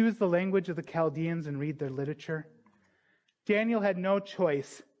 Do you use the language of the Chaldeans and read their literature? Daniel had no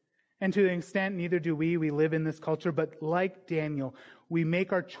choice. And to an extent, neither do we. We live in this culture. But like Daniel, we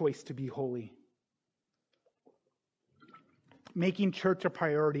make our choice to be holy. Making church a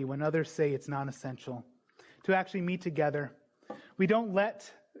priority when others say it's not essential. To actually meet together. We don't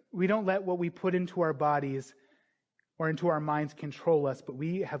let what we put into our bodies or into our minds control us, but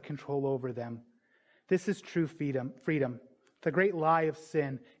we have control over them. This is true freedom. The great lie of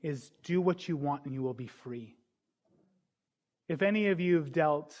sin is do what you want and you will be free. If any of you have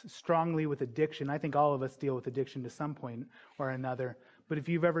dealt strongly with addiction, I think all of us deal with addiction to some point or another, but if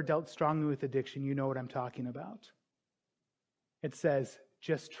you've ever dealt strongly with addiction, you know what I'm talking about. It says,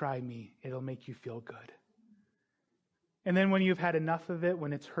 just try me. It'll make you feel good. And then when you've had enough of it,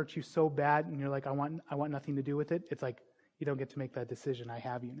 when it's hurt you so bad and you're like, I want nothing to do with it, it's like, you don't get to make that decision. I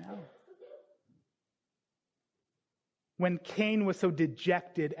have you now. When Cain was so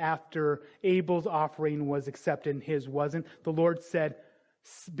dejected after Abel's offering was accepted and his wasn't, the Lord said,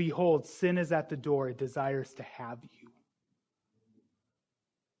 behold, sin is at the door. It desires to have you.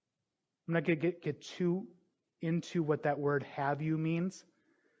 I'm not going to get too into what that word have you means,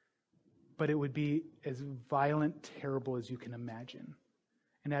 but it would be as violent, terrible as you can imagine.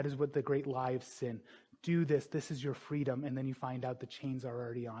 And that is what the great lie of sin. Do this. This is your freedom. And then you find out the chains are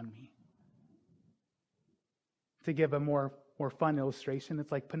already on me. To give a more fun illustration,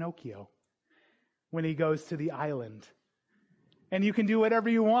 it's like Pinocchio when he goes to the island. And you can do whatever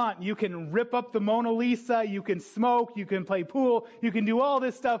you want. You can rip up the Mona Lisa, you can smoke, you can play pool, you can do all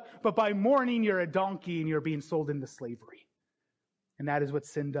this stuff, but by morning you're a donkey and you're being sold into slavery. And that is what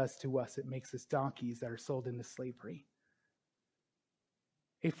sin does to us. It makes us donkeys that are sold into slavery.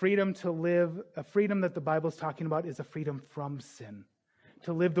 A freedom to live, a freedom that the Bible is talking about is a freedom from sin.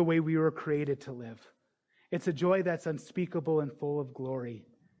 To live the way we were created to live. It's a joy that's unspeakable and full of glory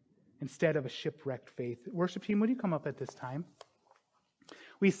instead of a shipwrecked faith. Worship team, would you come up at this time?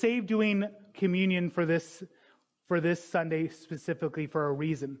 We saved doing communion for this Sunday specifically for a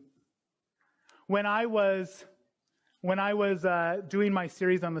reason. When I was doing my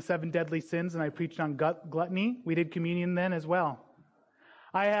series on the 7 deadly sins and I preached on gluttony, we did communion then as well.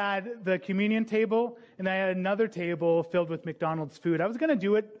 I had the communion table, and I had another table filled with McDonald's food. I was going to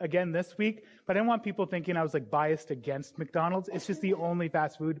do it again this week, but I didn't want people thinking I was biased against McDonald's. It's just the only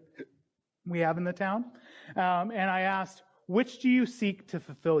fast food we have in the town. And I asked, which do you seek to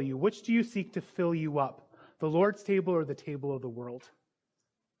fulfill you? Which do you seek to fill you up? The Lord's table or the table of the world?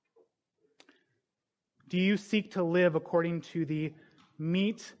 Do you seek to live according to the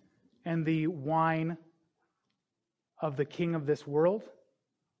meat and the wine of the king of this world?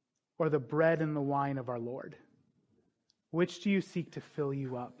 Or the bread and the wine of our Lord? Which do you seek to fill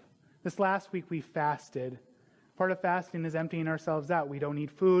you up? This last week we fasted. Part of fasting is emptying ourselves out. We don't eat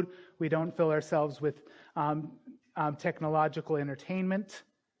food. We don't fill ourselves with technological entertainment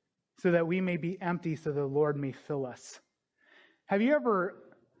so that we may be empty so the Lord may fill us. Have you ever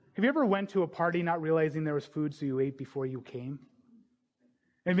went to a party not realizing there was food so you ate before you came?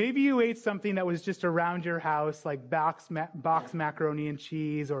 And maybe you ate something that was just around your house, like box macaroni and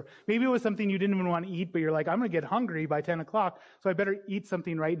cheese, or maybe it was something you didn't even want to eat, but you're like, I'm going to get hungry by 10 o'clock, so I better eat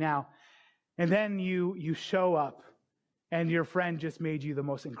something right now. And then you show up, and your friend just made you the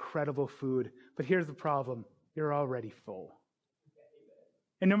most incredible food. But here's the problem. You're already full.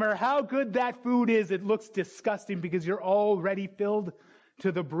 And no matter how good that food is, it looks disgusting because you're already filled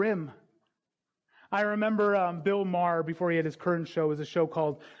to the brim. I remember Bill Maher, before he had his current show, was a show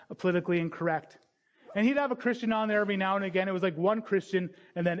called Politically Incorrect. And he'd have a Christian on there every now and again. It was like one Christian,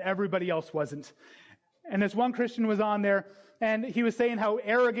 and then everybody else wasn't. And this one Christian was on there, and he was saying how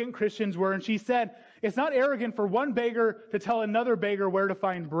arrogant Christians were. And she said, it's not arrogant for one beggar to tell another beggar where to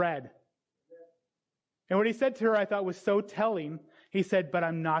find bread. And what he said to her, I thought was so telling. He said, but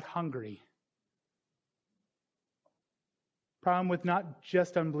I'm not hungry. Problem with not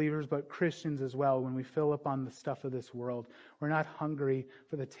just unbelievers, but Christians as well. When we fill up on the stuff of this world, we're not hungry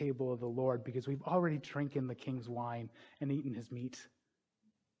for the table of the Lord because we've already drinking the king's wine and eaten his meat.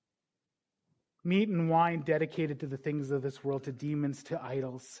 Meat and wine dedicated to the things of this world, to demons, to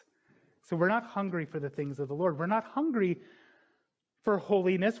idols. So we're not hungry for the things of the Lord. We're not hungry for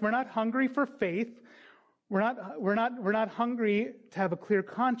holiness. We're not hungry for faith. We're not hungry to have a clear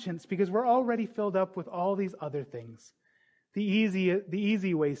conscience because we're already filled up with all these other things. The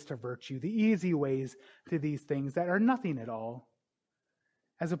easy ways to virtue, the easy ways to these things that are nothing at all,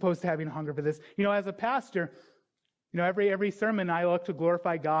 as opposed to having hunger for this. As a pastor, every sermon I look to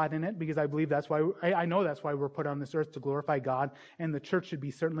glorify God in it because I believe that's why, I know that's why we're put on this earth, to glorify God, and the church should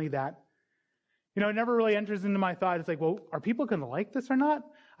be certainly that. It never really enters into my thought. It's like, well, are people going to like this or not?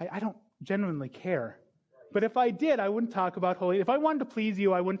 I don't genuinely care. But if I did, I wouldn't talk about holiness. If I wanted to please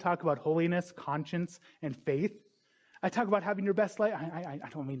you, I wouldn't talk about holiness, conscience, and faith. I talk about having your best life. I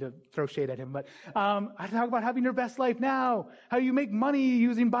don't mean to throw shade at him, but I talk about having your best life now, how you make money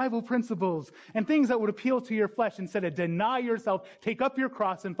using Bible principles and things that would appeal to your flesh instead of deny yourself, take up your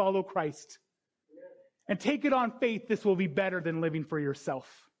cross and follow Christ. And take it on faith. This will be better than living for yourself.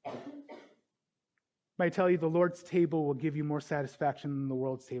 I tell you, the Lord's table will give you more satisfaction than the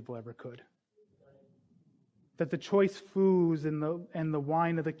world's table ever could. That the choice foods and the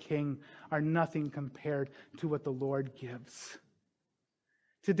wine of the King are nothing compared to what the Lord gives.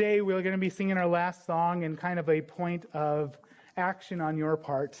 Today we're going to be singing our last song in kind of a point of action on your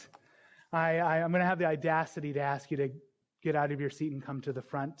part, I'm going to have the audacity to ask you to get out of your seat and come to the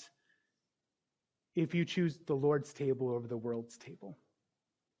front if you choose the Lord's table over the world's table.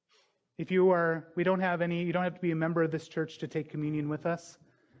 If you don't have to be a member of this church to take communion with us.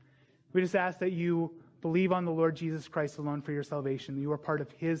 We just ask that you believe on the Lord Jesus Christ alone for your salvation, that you are part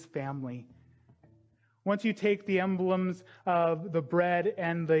of his family. Once you take the emblems of the bread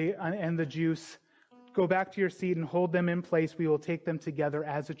and the juice, go back to your seat and hold them in place. We will take them together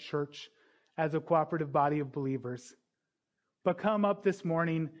as a church, as a cooperative body of believers. But come up this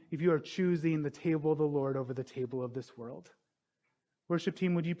morning if you are choosing the table of the Lord over the table of this world. Worship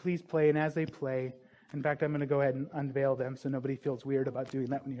team, would you please play? And as they play, in fact, I'm going to go ahead and unveil them so nobody feels weird about doing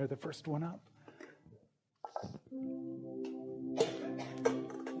that when you're the first one up.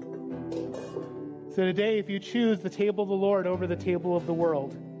 So today, if you choose the table of the Lord over the table of the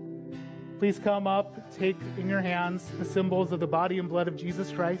world, please come up, take in your hands the symbols of the body and blood of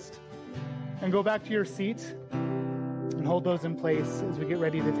Jesus Christ, and go back to your seat and hold those in place as we get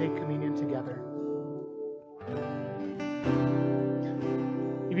ready to take communion together.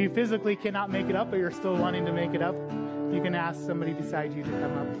 If you physically cannot make it up, but you're still wanting to make it up, you can ask somebody beside you to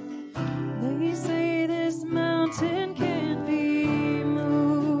come up. They say this mountain can't be moved.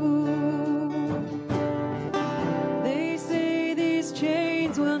 They say these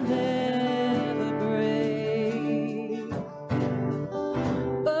chains will never break.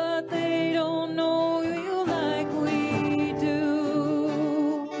 But they don't know you like we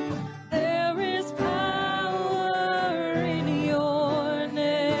do. There is power in your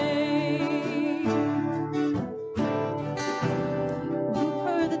name. You've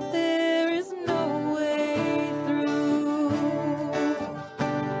heard that there is no way through.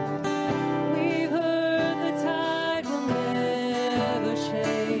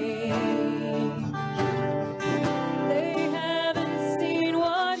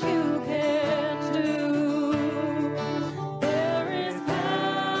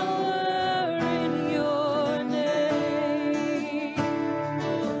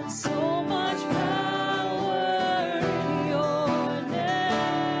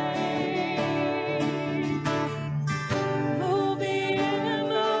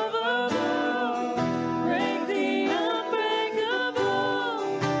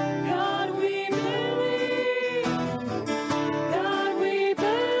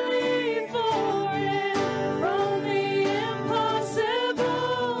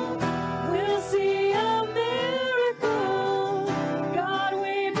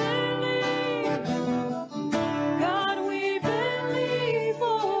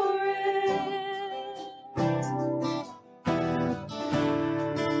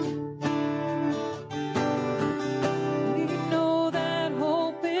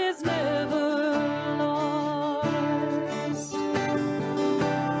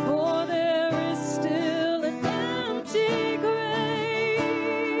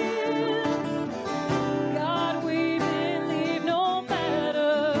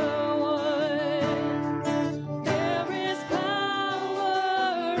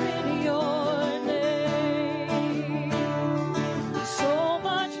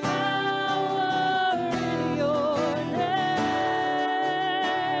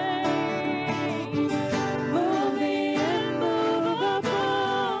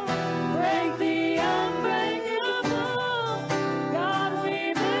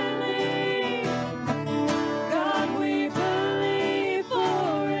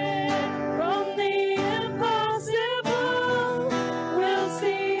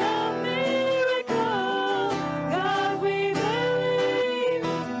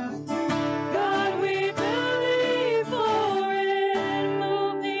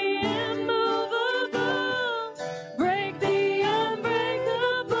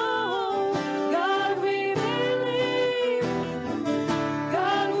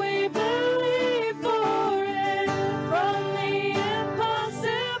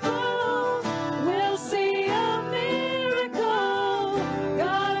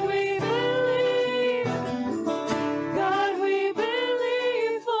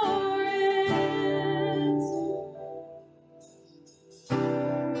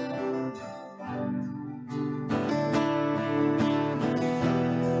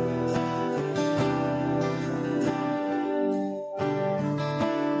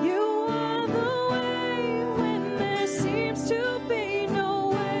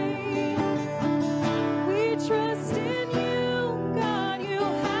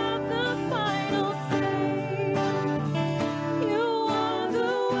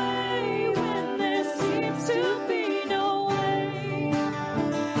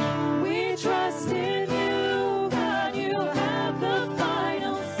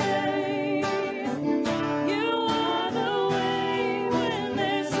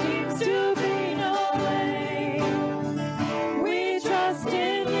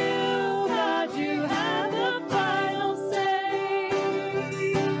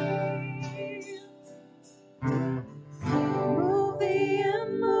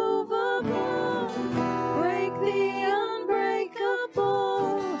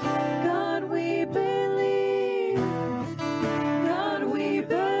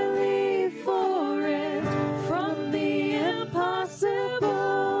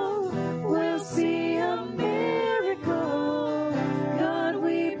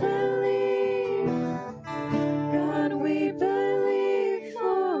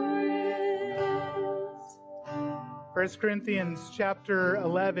 1 Corinthians chapter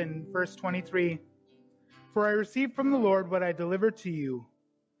 11, verse 23. For I received from the Lord what I delivered to you,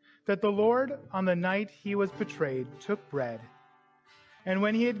 that the Lord, on the night he was betrayed, took bread. And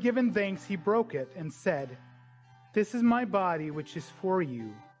when he had given thanks, he broke it and said, "This is my body, which is for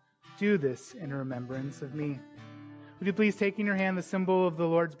you. Do this in remembrance of me." Would you please take in your hand the symbol of the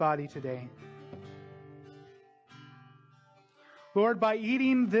Lord's body today? Lord, by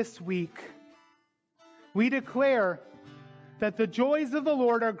eating this week, we declare that the joys of the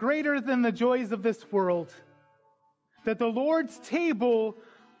Lord are greater than the joys of this world. That the Lord's table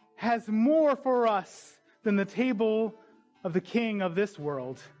has more for us than the table of the king of this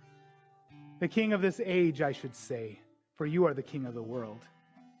world. The king of this age, I should say, for you are the king of the world.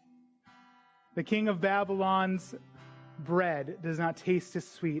 The king of Babylon's bread does not taste as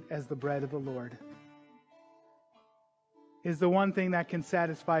sweet as the bread of the Lord. Is the one thing that can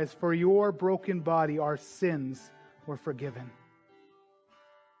satisfy us. For your broken body, our sins were forgiven.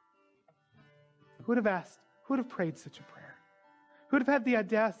 Who would have prayed such a prayer? Who would have had the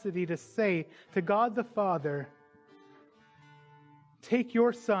audacity to say to God the Father, "Take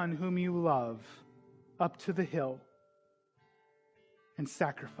your son whom you love up to the hill and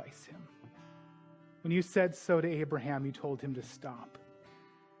sacrifice him"? When you said so to Abraham, you told him to stop.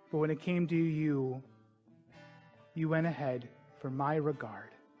 But when it came to you, you went ahead for my regard.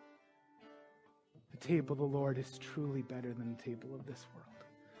 The table of the Lord is truly better than the table of this world.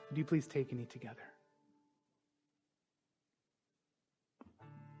 Would you please take and eat together?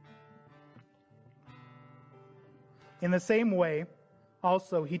 In the same way,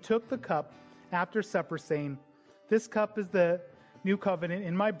 also, he took the cup after supper, saying, "This cup is the new covenant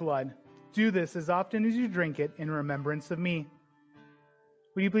in my blood. Do this as often as you drink it in remembrance of me."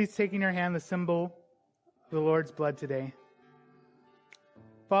 Will you please take in your hand the symbol the Lord's blood today?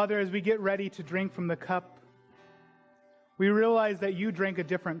 Father, as we get ready to drink from the cup, we realize that you drank a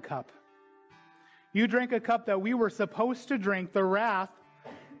different cup. You drank a cup that we were supposed to drink, the wrath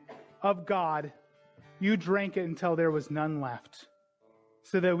of God. You drank it until there was none left,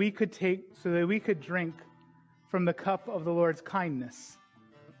 so that we could drink from the cup of the Lord's kindness,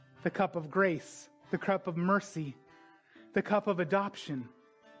 the cup of grace, the cup of mercy, the cup of adoption,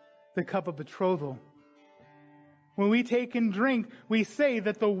 the cup of betrothal. When we take and drink, we say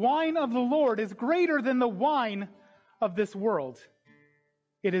that the wine of the Lord is greater than the wine of this world.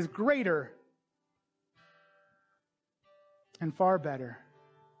 It is greater and far better.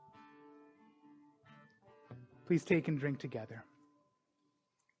 Please take and drink together.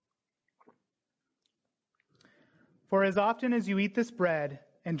 For as often as you eat this bread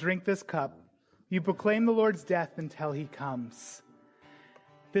and drink this cup, you proclaim the Lord's death until he comes.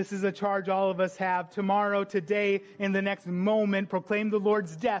 This is a charge all of us have. Tomorrow, today, in the next moment, proclaim the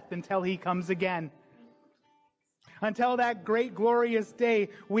Lord's death until he comes again. Until that great glorious day,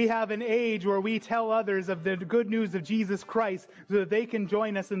 we have an age where we tell others of the good news of Jesus Christ so that they can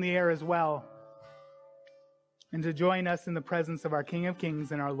join us in the air as well. And to join us in the presence of our King of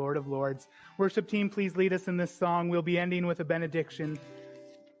Kings and our Lord of Lords. Worship team, please lead us in this song. We'll be ending with a benediction.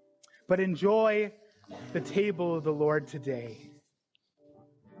 But enjoy the table of the Lord today.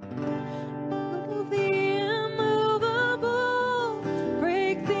 Move the immovable,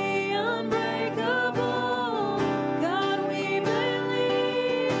 break the unbreakable. God, we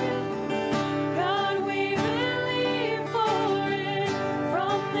believe. God, we believe for it.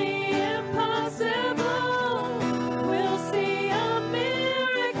 From the impossible, we'll see a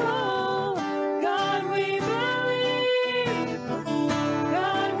miracle. God, we believe.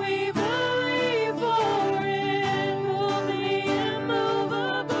 God, we believe for it. Move the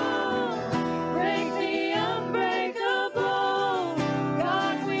immovable. Break the unbreakable.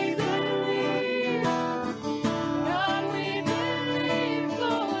 God, we believe. God, we believe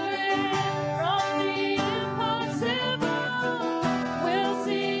for it. From the impossible, we'll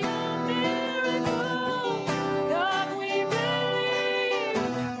see a miracle. God, we believe.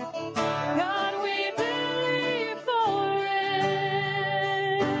 God, we believe for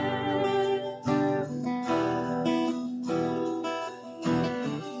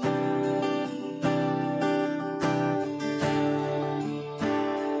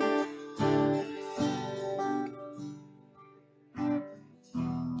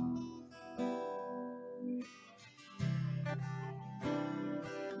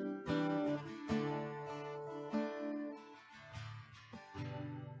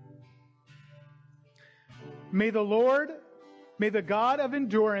May the God of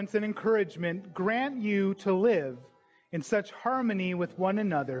endurance and encouragement grant you to live in such harmony with one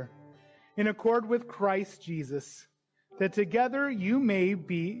another, in accord with Christ Jesus, that together you may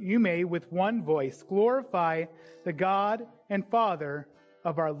with one voice glorify the God and Father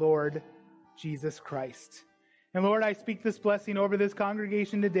of our Lord Jesus Christ. And Lord, I speak this blessing over this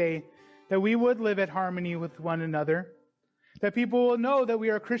congregation today, that we would live at harmony with one another, that people will know that we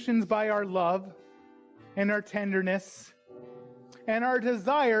are Christians by our love and our tenderness and our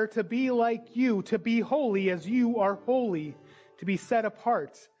desire to be like you, to be holy as you are holy, to be set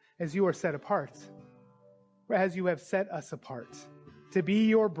apart as you are set apart, as you have set us apart, to be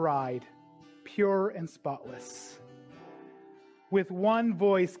your bride, pure and spotless. With one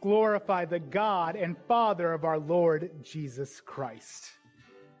voice, glorify the God and Father of our Lord Jesus Christ.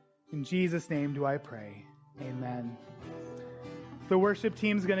 In Jesus' name do I pray. Amen. The worship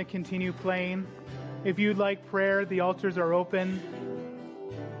team is going to continue playing. If you'd like prayer, the altars are open.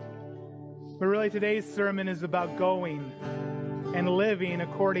 But really today's sermon is about going and living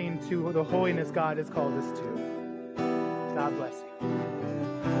according to the holiness God has called us to. God bless you.